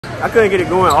I couldn't get it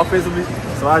going offensively,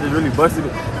 so I just really busted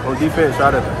it on defense,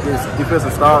 try to get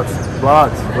defensive stops,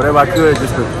 blocks, whatever I could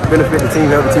just to benefit the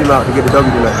team, help the team out to get the W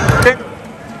tonight.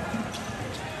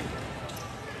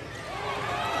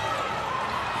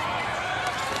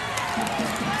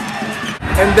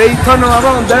 And they turned around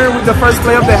on Darren with the first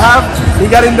play of the half. He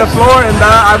got in the floor, and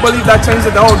I believe that changed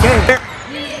the whole game.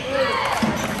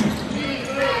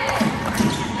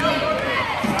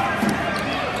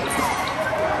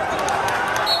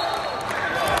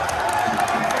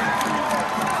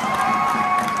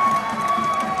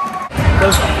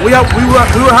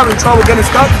 We were having trouble getting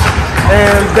stuck,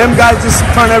 and them guys just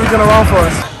turned everything around for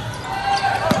us.